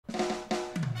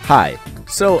Hi.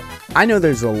 So, I know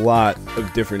there's a lot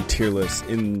of different tier lists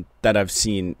that I've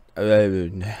seen.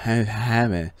 Hi.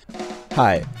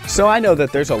 So, I know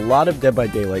that there's a lot of Dead by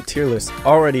Daylight tier lists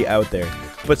already out there,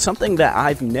 but something that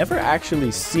I've never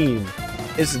actually seen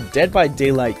is a Dead by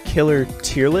Daylight Killer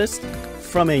tier list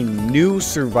from a new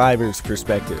survivor's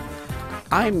perspective.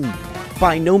 I'm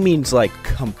by no means like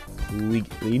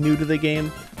completely new to the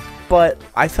game, but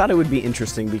I thought it would be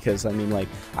interesting because, I mean, like,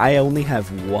 I only have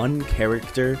one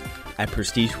character at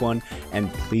Prestige 1,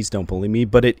 and please don't bully me,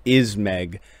 but it is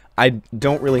Meg. I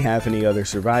don't really have any other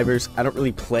survivors. I don't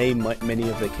really play many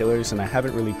of the killers, and I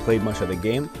haven't really played much of the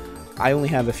game. I only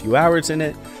have a few hours in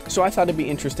it, so I thought it'd be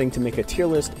interesting to make a tier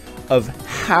list of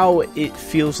how it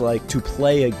feels like to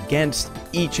play against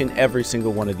each and every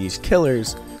single one of these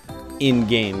killers in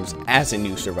games as a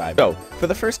new survivor. So, for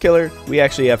the first killer, we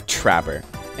actually have Trapper.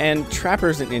 And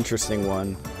Trapper's an interesting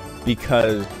one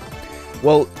because,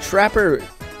 well, Trapper,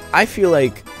 I feel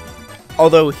like,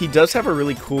 although he does have a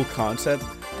really cool concept,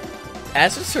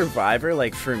 as a survivor,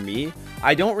 like for me,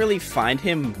 I don't really find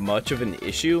him much of an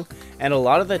issue, and a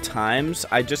lot of the times,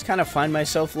 I just kind of find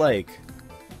myself, like,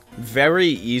 very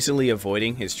easily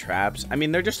avoiding his traps. I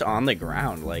mean, they're just on the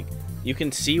ground, like, you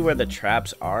can see where the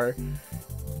traps are,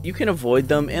 you can avoid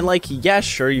them, and, like, yeah,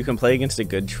 sure, you can play against a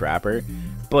good Trapper,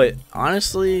 but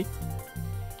honestly,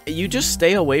 you just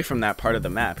stay away from that part of the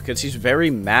map, because he's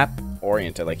very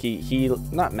map-oriented, like, he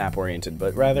not map-oriented,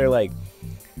 but rather, like,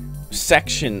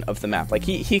 section of the map. Like,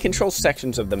 he controls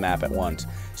sections of the map at once.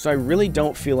 So I really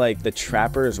don't feel like the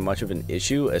Trapper is much of an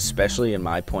issue, especially in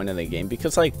my point of the game,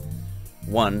 because, like,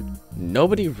 one,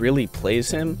 nobody really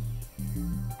plays him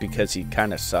because he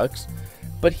kind of sucks,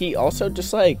 but he also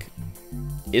just, like,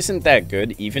 isn't that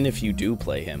good even if you do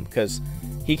play him, because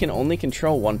he can only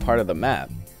control one part of the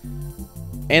map.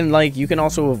 And, like, you can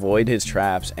also avoid his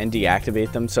traps and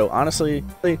deactivate them. So honestly,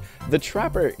 the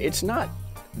Trapper, it's not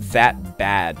that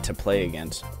bad to play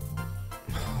against.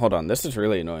 Hold on, this is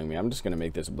really annoying me. I'm just gonna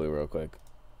make this blue real quick.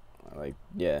 Like,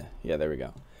 yeah, there we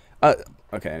go.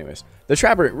 Okay, anyways, the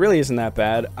Trapper really isn't that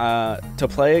bad to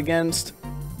play against.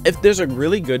 If there's a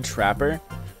really good Trapper,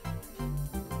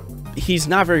 he's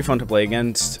not very fun to play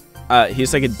against.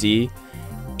 He's like a D.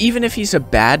 Even if he's a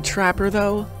bad Trapper,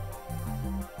 though,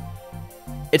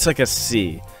 it's like a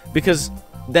C, because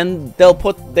then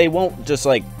they won't just,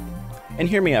 like, and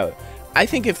hear me out, I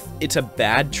think if it's a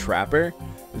bad Trapper,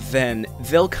 then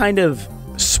they'll kind of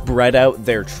spread out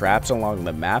their traps along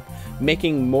the map,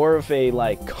 making more of a,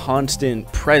 like,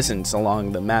 constant presence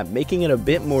along the map, making it a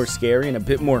bit more scary and a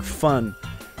bit more fun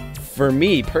for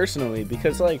me personally,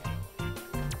 because, like,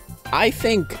 I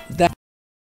think that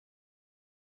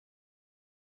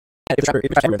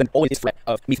then always threat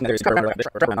of me thinking there is Trapper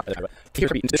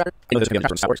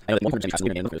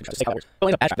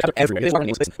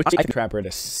at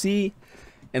a C,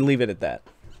 and leave it at that.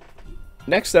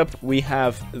 Next up, we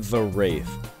have the Wraith.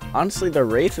 Honestly, the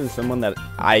Wraith is someone that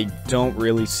I don't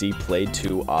really see played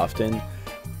too often,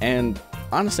 and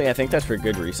honestly, I think that's for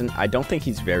good reason. I don't think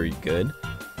he's very good,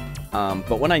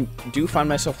 but when I do find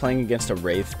myself playing against a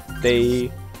Wraith,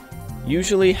 they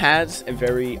usually has a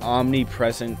very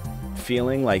omnipresent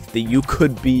feeling, like that you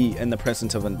could be in the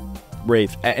presence of a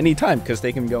Wraith at any time because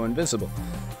they can go invisible.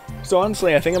 So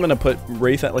honestly, I think I'm gonna put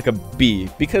Wraith at like a B,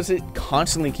 because it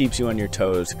constantly keeps you on your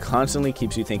toes, constantly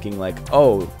keeps you thinking, like,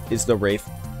 oh, is the Wraith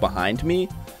behind me,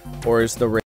 or is the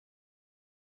Wraith...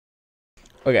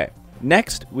 Okay,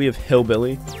 next we have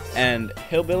Hillbilly, and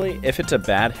Hillbilly, if it's a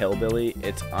bad Hillbilly,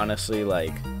 it's honestly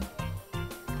like,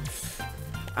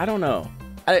 I don't know.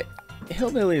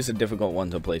 Hillbilly is a difficult one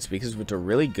to place, because if it's a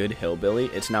really good Hillbilly,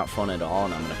 it's not fun at all,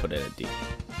 and I'm going to put it at D.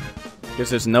 Because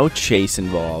there's no chase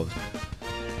involved.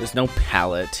 There's no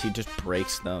pallets. He just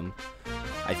breaks them.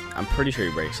 I'm pretty sure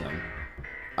he breaks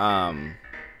them.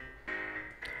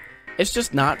 It's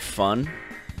just not fun.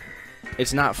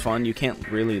 It's not fun. You can't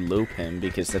really loop him,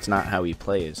 because that's not how he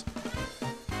plays.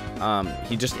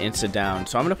 He just insta down.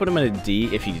 So I'm going to put him in a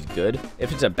D if he's good.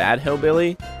 If it's a bad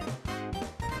Hillbilly...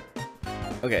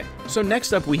 Okay, so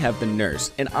next up we have the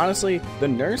Nurse, and honestly, the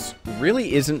Nurse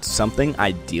really isn't something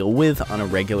I deal with on a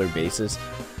regular basis.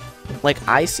 Like,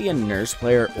 I see a Nurse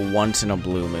player once in a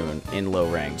blue moon in low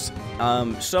ranks.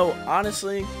 So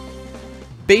honestly,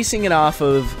 basing it off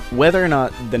of whether or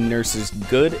not the Nurse is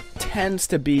good tends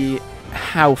to be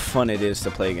how fun it is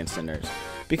to play against a Nurse.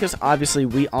 Because obviously,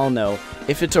 we all know,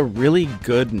 if it's a really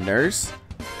good Nurse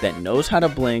that knows how to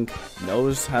blink,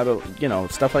 knows how to, you know,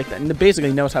 stuff like that, and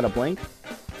basically knows how to blink.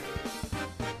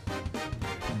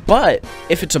 But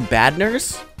if it's a bad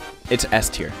Nurse, it's S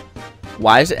tier.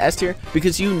 Why is it S tier?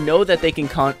 Because you know that they can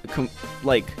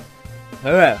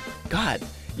God,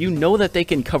 You know that they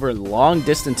can cover long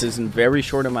distances in very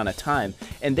short amount of time,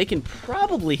 and they can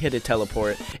probably hit a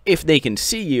teleport if they can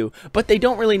see you, but they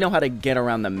don't really know how to get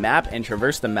around the map and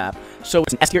traverse the map. So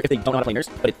it's an S tier if they don't know how to play nurse,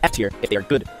 but it's F tier if they are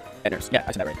good at nurse. Yeah,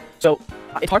 I said that right. So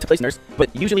it's hard to place nurse, but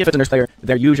usually if it's a nurse player,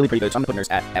 they're usually pretty good. So I'm gonna put nurse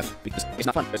at F because it's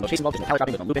not fun. There's no chase involved, there's no tower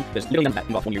dropping, there's no looping, there's literally none of that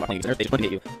involved when you're playing against nurse. They just look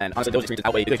at you, and honestly, those experiences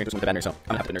outweigh the experiences with the bad nurse. So I'm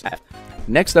gonna have to put nurse at F.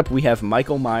 Next up, we have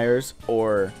Michael Myers,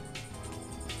 or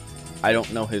I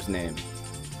don't know his name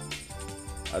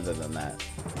other than that.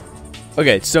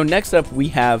 Okay, so next up we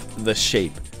have the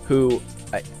Shape, who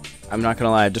I'm not gonna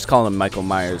lie, I just call him Michael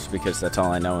Myers because that's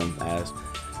all I know him as.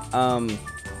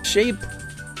 Shape,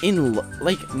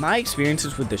 like my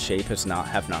experiences with the Shape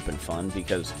have not been fun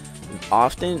because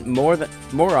more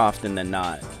often than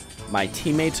not, my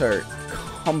teammates are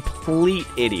complete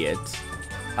idiots.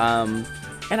 And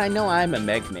I know I'm a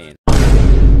Meg main,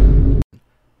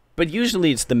 but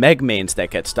usually it's the Meg mains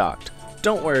that get stalked.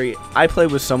 Don't worry, I play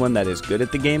with someone that is good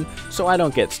at the game, so I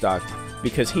don't get stalked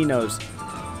because he knows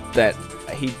that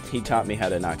he taught me how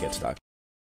to not get stalked.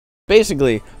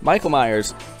 Basically, Michael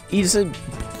Myers, he's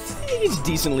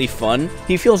decently fun.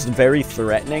 He feels very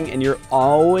threatening, and you're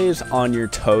always on your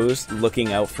toes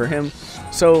looking out for him.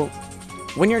 So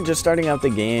when you're just starting out the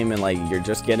game and like you're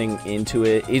just getting into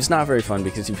it, it's not very fun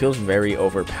because he feels very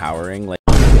overpowering. Like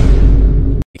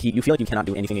you feel like you cannot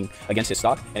do anything against his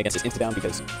stock and against his insta-down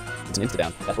because it's an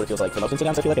insta-down. That's what it feels like for most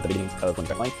insta-downs, I feel like, at the beginning of when you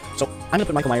start playing. So I'm gonna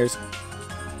put Michael Myers.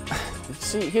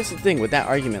 See, here's the thing with that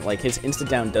argument, like his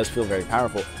insta-down does feel very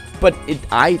powerful, but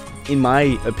in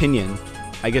my opinion,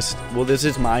 I guess, well, this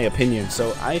is my opinion,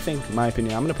 so I think my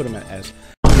opinion, I'm gonna put him at S.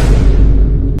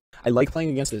 I like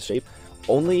playing against this Shape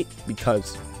only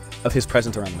because of his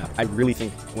presence around the map. I really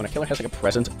think when a killer has like a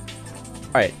presence.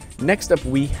 Alright, next up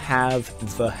we have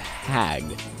the Hag.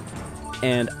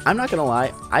 And I'm not gonna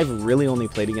lie, I've really only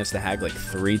played against the Hag like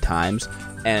 3 times,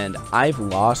 and I've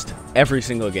lost every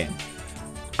single game.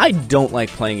 I don't like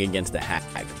playing against the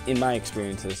Hag. In my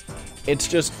experiences, it's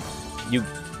just, you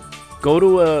go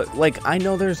to like, I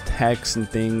know there's techs and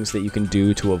things that you can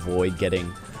do to avoid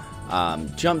getting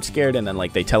jump scared, and then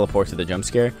like they teleport to the jump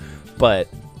scare, but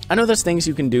I know there's things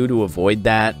you can do to avoid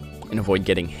that and avoid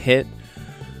getting hit.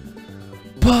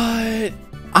 But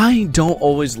I don't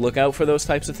always look out for those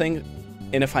types of things,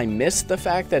 and if I miss the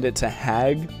fact that it's a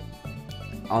Hag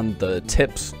on the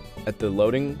tips at the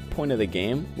loading point of the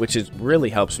game, which really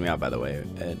helps me out, by the way,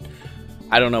 and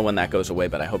I don't know when that goes away,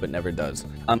 but I hope it never does.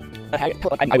 A Hag,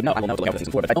 I would know, I will know to look out for things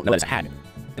before, but if I don't know that it's a Hag,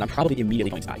 and I'm probably immediately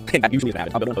going to die. That usually is what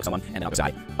happens. I'll go to unhook someone, and then I'll just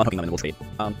die, unhooking them, and then we'll trade.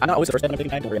 I'm not always the first to unhook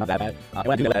Hag, don't worry, I'm not that bad.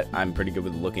 When I do know that, I'm pretty good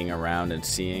with looking around and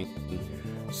seeing.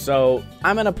 So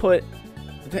I'm gonna put,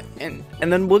 and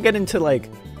then we'll get into like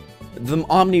the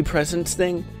omnipresence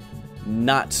thing.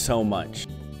 Not so much.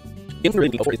 If really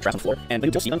go for it, on the floor, and when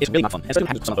you just see them, it's really not fun. And so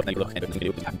you someone then you look and you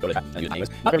do go to that and use it anyways.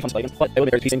 Not very fun to play against, but it will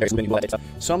be very piecing, very smooth, and stuff.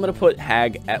 So I'm gonna put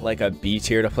Hag at like a B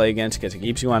tier to play against because it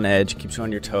keeps you on edge, keeps you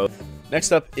on your toes.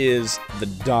 Next up is the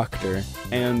Doctor,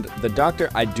 and the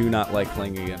Doctor, I do not like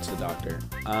playing against the Doctor.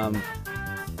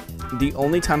 The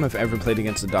only time I've ever played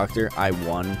against the Doctor, I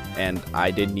won, and I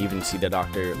didn't even see the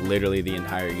Doctor literally the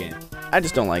entire game. I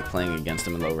just don't like playing against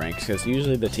him in low ranks because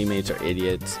usually the teammates are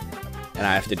idiots, and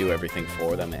I have to do everything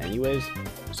for them anyways.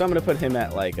 So I'm gonna put him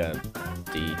at like a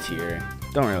D tier.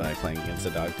 Don't really like playing against the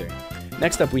Doctor.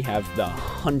 Next up we have the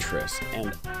Huntress,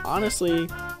 and honestly,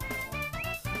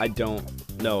 I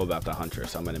don't know about the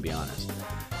Huntress, I'm gonna be honest.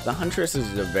 The Huntress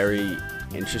is a very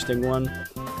interesting one.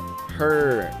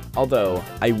 Although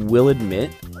I will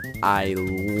admit, I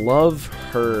love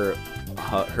her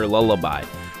lullaby.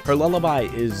 Her lullaby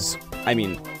is, I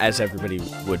mean, as everybody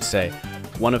would say,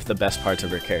 one of the best parts of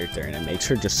her character, and it makes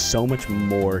her just so much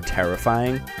more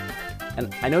terrifying.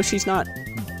 And I know she's not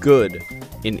good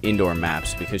in indoor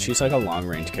maps because she's like a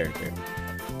long-range character.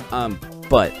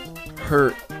 But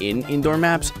her in indoor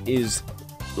maps is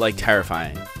like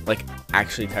terrifying, like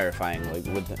actually terrifying. Like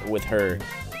with her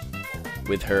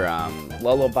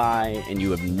lullaby, and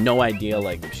you have no idea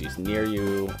like if she's near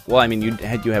you. Well, I mean, you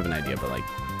have an idea, but like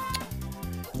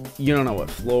you don't know what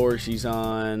floor she's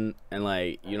on, and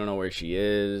like you don't know where she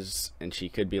is, and she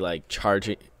could be like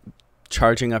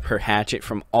charging up her hatchet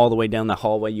from all the way down the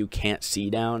hallway you can't see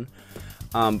down.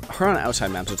 Her on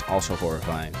outside maps is also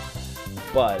horrifying,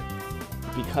 but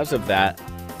because of that,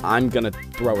 I'm gonna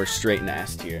throw her straight into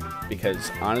S tier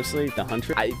because honestly, the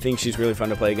Huntress, I think she's really fun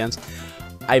to play against.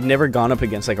 I've never gone up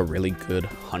against like a really good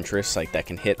Huntress like that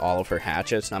can hit all of her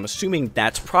hatchets, and I'm assuming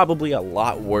that's probably a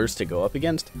lot worse to go up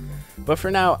against. But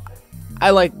for now, I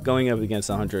like going up against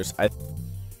the Huntress.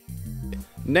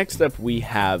 Next up we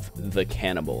have the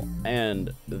Cannibal,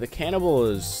 and the Cannibal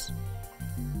is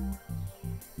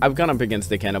I've gone up against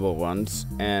the cannibal once,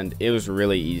 and it was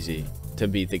really easy to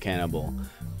beat the cannibal,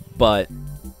 and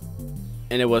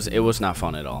it was not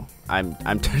fun at all. I'm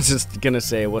just gonna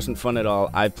say it wasn't fun at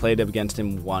all. I played against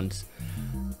him once.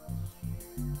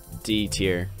 D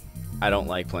tier. I don't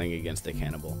like playing against the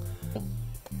cannibal.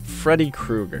 Freddy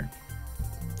Krueger.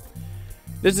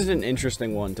 This is an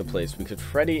interesting one to place because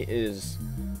Freddy is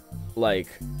like,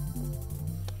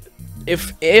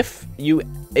 if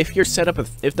you're set up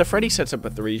if the Freddy sets up a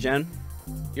 3-gen,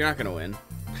 you're not gonna win.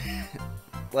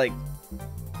 Like,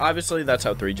 obviously that's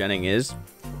how 3-genning is,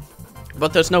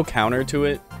 but there's no counter to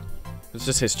it. It's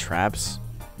just his traps.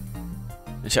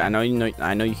 I know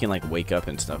you can like wake up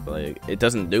and stuff, but like, it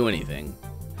doesn't do anything.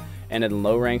 And in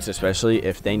low ranks, especially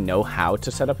if they know how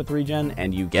to set up a 3-gen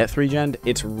and you get 3-gen'd,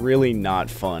 it's really not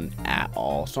fun at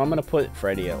all. So I'm gonna put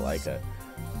Freddy at like a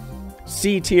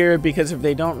C tier, because if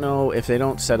they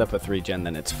don't set up a 3-gen,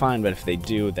 then it's fine, but if they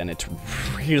do, then it's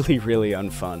really, really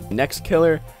unfun. Next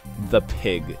killer, the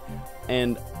pig.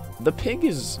 And the pig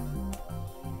is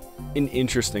an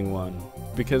interesting one,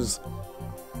 because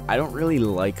I don't really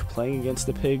like playing against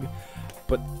the pig,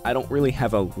 but I don't really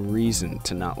have a reason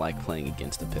to not like playing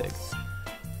against the pig.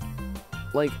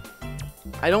 Like,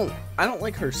 I don't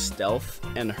like her stealth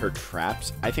and her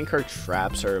traps. I think her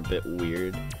traps are a bit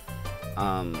weird.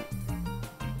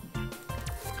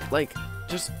 Like,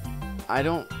 just, I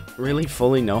don't really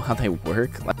fully know how they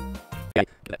work. Like,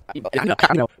 I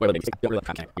know where they don't really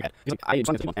I just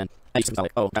want to and I used to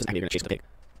like, oh, that's not you're gonna chase the pig.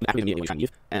 That would immediately trying to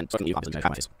use, and so I can use opposite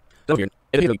my face. So weird.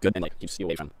 It's really good and like keeps you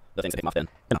away from the things that take off then.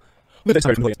 You know. With this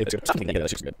hard it's good. Something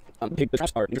that's just good. Pig, the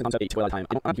traps are interesting concept, they take a lot of time.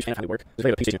 I'm not a huge fan of how they work. There's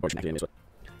very PlayStation portion actually,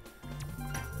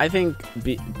 I think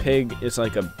Pig is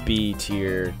like a B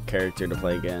tier character to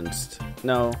play against.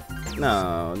 No,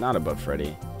 not above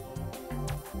Freddy.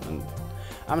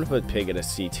 I'm gonna put Pig at a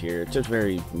C tier. Just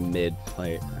very mid to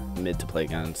play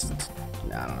against.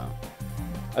 I don't know.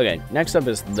 Okay, next up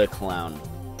is the Clown.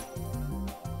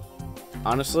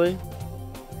 Honestly,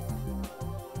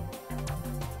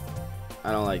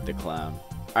 I don't like the Clown.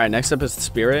 Alright, next up is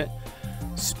Spirit.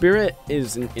 Spirit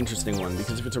is an interesting one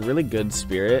because if it's a really good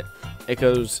Spirit, it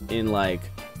goes in like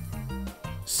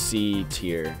C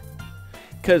tier.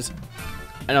 And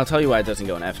I'll tell you why it doesn't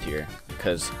go in F tier.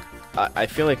 Because I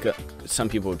feel like some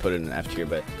people would put it in F tier,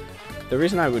 but the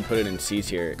reason I would put it in C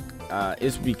tier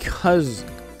is because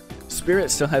Spirit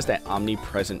still has that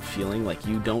omnipresent feeling. Like,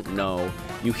 you don't know.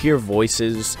 You hear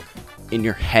voices in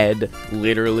your head,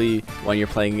 literally, when you're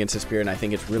playing against a Spirit, and I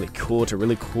think it's really cool. It's a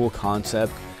really cool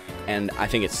concept, and I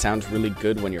think it sounds really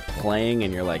good when you're playing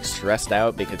and you're, like, stressed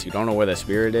out because you don't know where the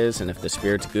Spirit is, and if the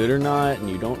Spirit's good or not, and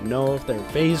you don't know if they're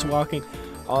phase walking,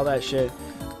 all that shit.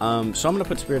 So I'm gonna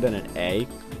put Spirit in an A,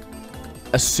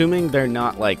 assuming they're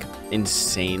not, like,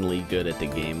 insanely good at the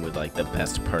game with, like, the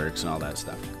best perks and all that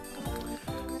stuff.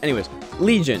 Anyways,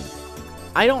 Legion.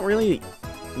 I don't really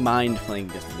mind playing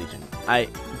against Legion. I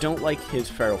don't like his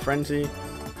Feral Frenzy,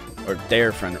 or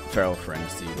their Feral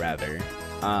Frenzy, rather.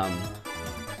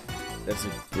 That's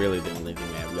really the only thing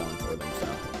they have going for them, so.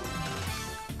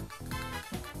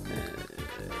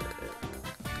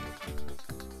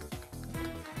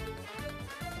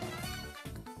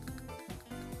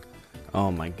 Oh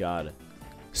my god.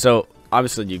 So,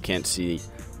 obviously you can't see,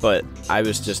 but I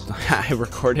was just, I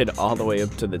recorded all the way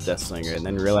up to the Deathslinger and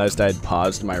then realized I had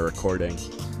paused my recording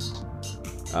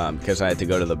because I had to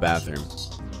go to the bathroom.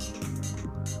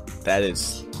 That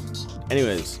is,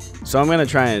 anyways, so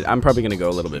I'm probably gonna go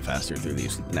a little bit faster through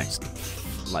these next,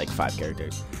 like, 5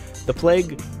 characters. The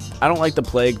Plague, I don't like the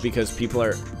Plague because people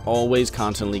are always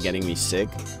constantly getting me sick,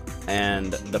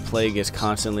 and the Plague is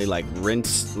constantly, like,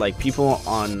 people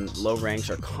on low ranks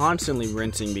are constantly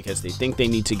rinsing because they think they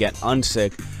need to get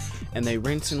unsick, and they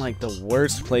rinse in, like, the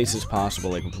worst places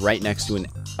possible, like right next to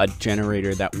a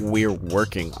generator that we're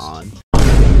working on.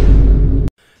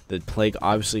 The Plague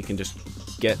obviously can just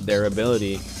get their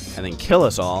ability and then kill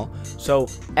us all. So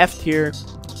F tier,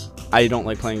 I don't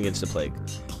like playing against the Plague.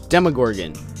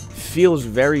 Demogorgon feels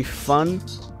very fun,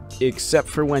 except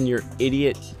for when your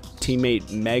idiot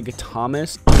teammate Meg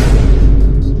Thomas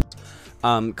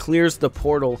clears the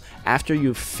portal after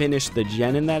you've finished the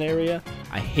gen in that area.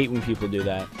 I hate when people do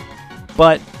that.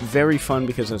 But very fun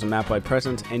because there's a map-wide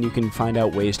presence and you can find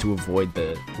out ways to avoid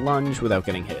the lunge without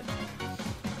getting hit.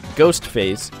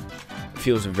 Ghostface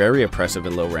feels very oppressive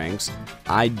in low ranks.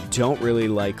 I don't really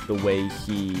like the way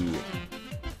he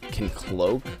can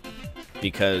cloak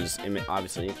because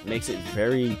obviously it makes it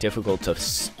very difficult to,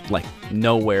 like,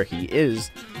 know where he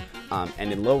is.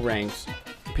 And in low ranks,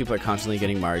 people are constantly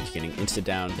getting marked, getting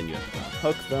insta-down, then you have to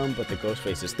hook them, but the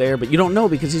Ghostface is there, but you don't know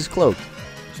because he's cloaked.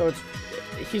 So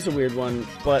he's a weird one,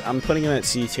 but I'm putting him at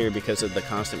C tier because of the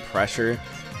constant pressure,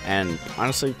 and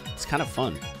honestly, it's kind of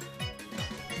fun.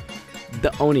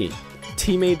 The Oni.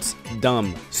 Teammates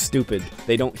dumb, stupid.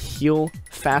 They don't heal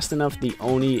fast enough. The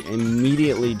Oni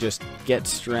immediately just gets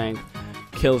strength,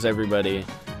 kills everybody.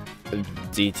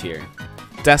 D tier.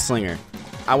 Deathslinger.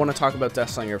 I want to talk about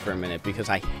Deathslinger for a minute because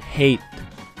I hate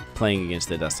playing against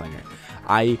the Deathslinger.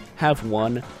 I have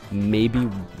won maybe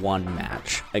one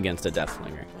match against a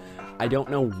Deathslinger. I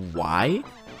don't know why,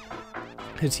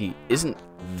 because he isn't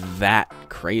that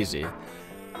crazy,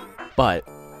 but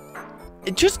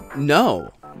it just,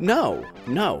 no,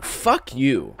 fuck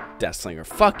you, Deathslinger,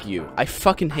 fuck you, I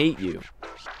fucking hate you.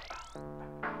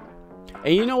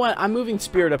 And you know what, I'm moving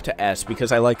Spirit up to S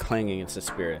because I like playing against the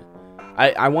Spirit.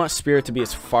 I want Spirit to be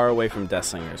as far away from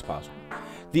Deathslinger as possible.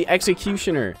 The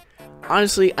Executioner.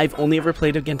 Honestly, I've only ever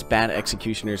played against bad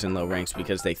Executioners in low ranks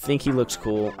because they think he looks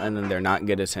cool and then they're not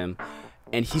good as him.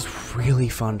 And he's really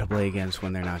fun to play against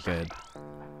when they're not good.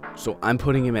 So I'm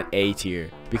putting him at A tier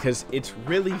because it's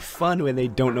really fun when they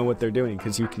don't know what they're doing,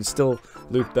 because you can still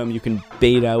loop them. You can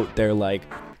bait out their, like,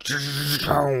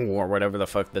 or whatever the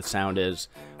fuck the sound is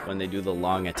when they do the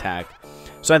long attack.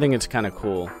 So I think it's kind of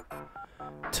cool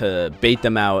to bait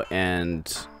them out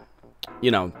and,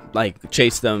 you know, like,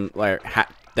 chase them, like, I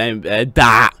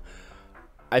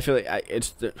feel like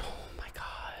it's the, oh my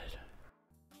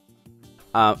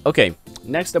god. Okay,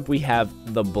 next up we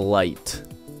have the Blight.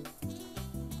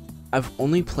 I've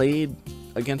only played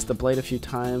against the Blight a few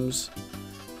times.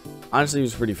 Honestly, it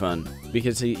was pretty fun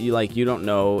because you don't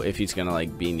know if he's gonna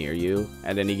like be near you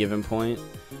at any given point.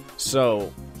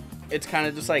 So it's kind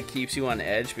of just like keeps you on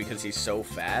edge because he's so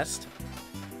fast.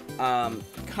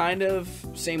 Kind of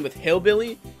same with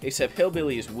Hillbilly, except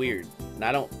Hillbilly is weird and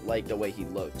I don't like the way he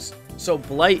looks. So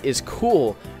Blight is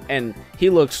cool and he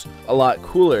looks a lot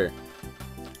cooler,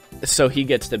 so he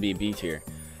gets to be B tier.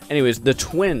 Anyways, the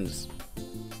Twins.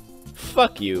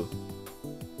 Fuck you.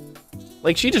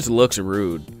 Like, she just looks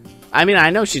rude. I mean, I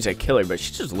know she's a killer, but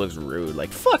she just looks rude.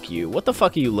 Like, fuck you. What the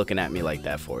fuck are you looking at me like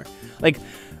that for? Like,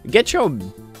 get your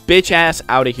bitch ass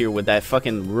out of here with that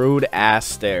fucking rude ass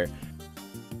stare.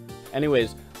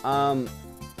 Anyways,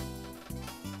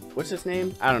 what's his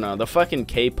name? I don't know. The fucking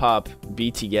K-pop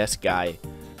BTS guy.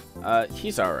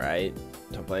 He's alright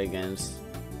to play against.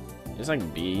 He's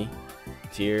like B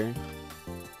tier.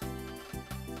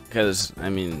 Because, I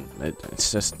mean,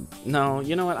 it's just, no,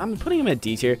 you know what, I'm putting him at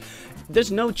D tier. There's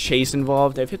no chase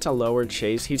involved. If it's a lower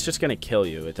chase, he's just gonna kill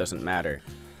you. It doesn't matter.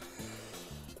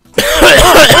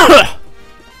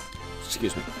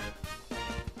 Excuse me.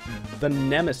 The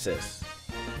Nemesis.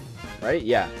 Right?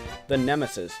 Yeah. The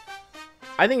Nemesis.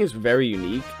 I think it's very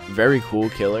unique. Very cool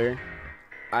killer.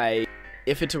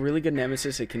 If it's a really good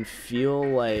Nemesis, it can feel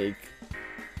like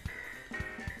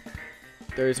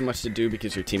there isn't much to do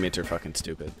because your teammates are fucking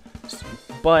stupid.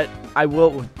 But I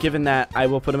will, given that, I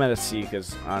will put him at a C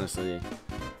because honestly,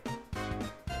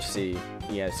 C,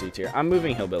 yeah, C tier. I'm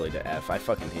moving Hillbilly to F. I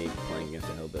fucking hate playing against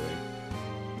a Hillbilly.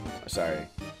 Sorry.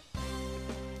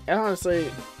 And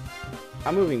honestly,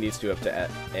 I'm moving these two up to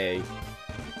A.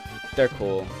 They're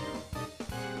cool.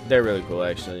 They're really cool,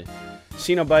 actually.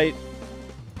 Cenobite.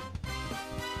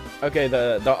 Okay,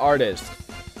 the artist.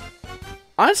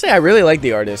 Honestly, I really like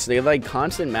the artist. They have, like,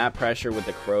 constant map pressure with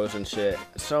the crows and shit.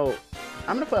 So,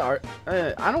 I'm gonna put art.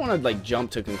 I don't want to, like, jump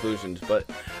to conclusions, but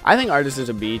I think artist is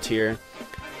a B tier.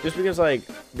 Just because, like,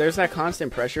 there's that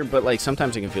constant pressure, but, like,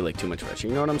 sometimes it can feel like too much pressure.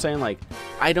 You know what I'm saying? Like,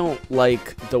 I don't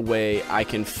like the way I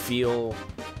can feel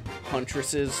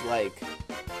huntresses, like,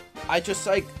 I just,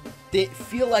 like, they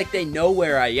feel like they know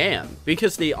where I am,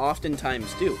 because they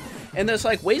oftentimes do. And there's,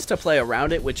 like, ways to play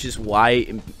around it, which is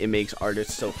why it makes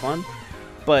artists so fun.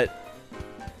 But,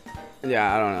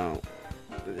 yeah, I don't know.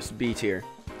 It's B tier.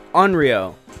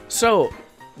 Onryo. So,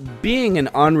 being an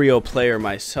Onryo player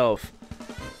myself,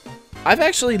 I've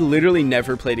actually literally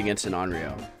never played against an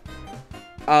Onryo.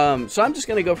 So I'm just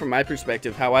going to go from my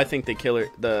perspective, how I think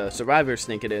the survivors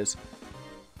think it is.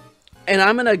 And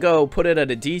I'm going to go put it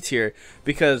at a D tier,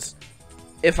 because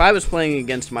if I was playing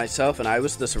against myself and I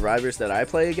was the survivors that I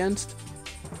play against,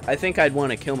 I think I'd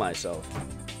want to kill myself.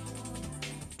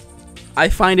 I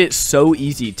find it so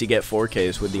easy to get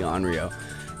 4Ks with the Onryo.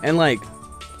 And, like,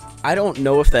 I don't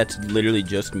know if that's literally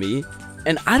just me.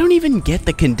 And I don't even get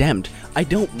the condemned. I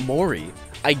don't Mori.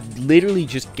 I literally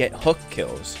just get hook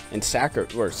kills and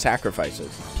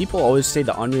sacrifices. People always say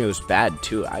the Onryo is bad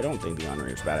too. I don't think the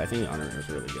Onryo is bad. I think the Onryo is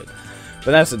really good.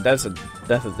 But that's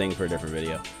a thing for a different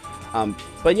video.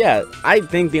 But yeah, I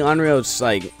think the Onryo is,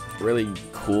 like, really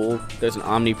cool. There's an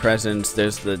omnipresence.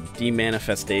 There's the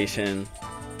demanifestation.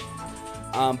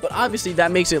 But obviously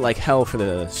that makes it like hell for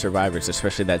the survivors,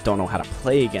 especially that don't know how to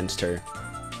play against her.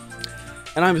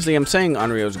 And obviously I'm saying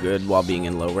Onryo's good while being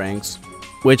in low ranks,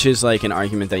 which is like an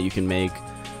argument that you can make.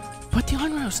 But the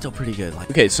Onryo's still pretty good. Like,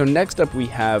 okay, so next up we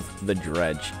have the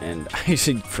Dredge, and I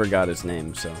actually forgot his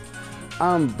name, so.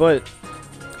 But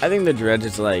I think the Dredge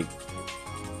is like,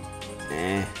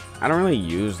 I don't really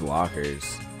use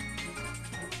lockers.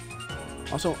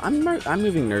 Also, I'm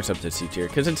moving Nurse up to C tier,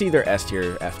 because it's either S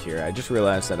tier or F tier. I just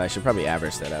realized that I should probably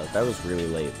average that out. That was really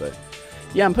late, but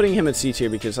yeah, I'm putting him at C tier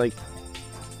because, like,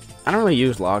 I don't really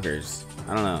use lockers.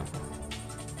 I don't know.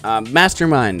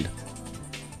 Mastermind.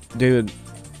 Dude.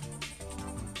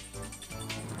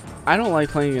 I don't like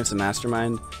playing against the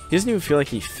Mastermind. He doesn't even feel like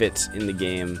he fits in the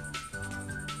game.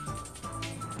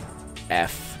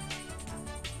 F.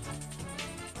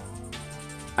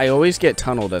 I always get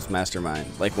tunneled as Mastermind.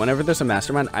 Like, whenever there's a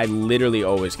Mastermind, I literally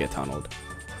always get tunneled.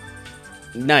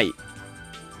 Knight.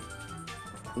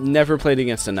 Never played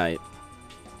against a Knight.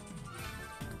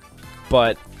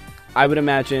 But I would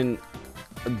imagine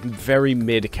a very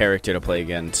mid character to play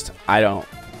against. I don't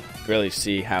really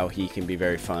see how he can be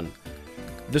very fun.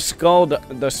 The Skull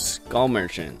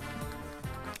Merchant.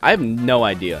 I have no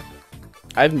idea.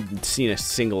 I haven't seen a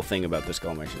single thing about the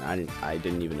Skull Merchant. I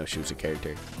didn't even know she was a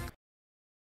character.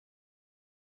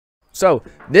 So,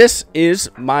 this is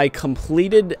my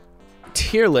completed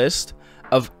tier list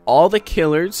of all the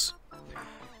killers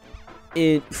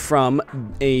from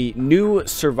a new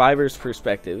survivor's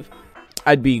perspective.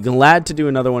 I'd be glad to do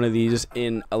another one of these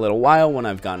in a little while when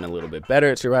I've gotten a little bit better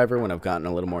at Survivor, when I've gotten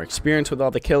a little more experience with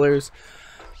all the killers.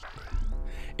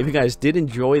 If you guys did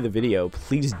enjoy the video,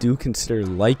 please do consider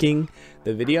liking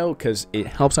the video because it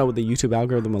helps out with the YouTube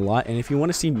algorithm a lot. And if you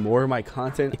want to see more of my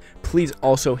content, please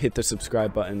also hit the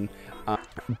subscribe button.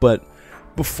 But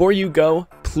before you go,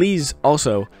 please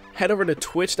also head over to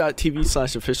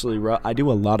twitch.tv/officiallyruh. I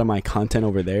do a lot of my content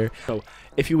over there. So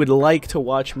if you would like to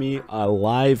watch me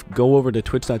live, go over to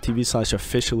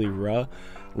twitch.tv/officiallyruh.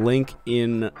 Link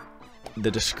in the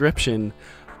description.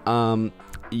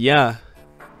 Yeah.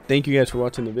 Thank you guys for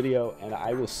watching the video, and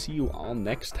I will see you all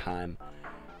next time.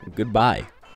 Goodbye.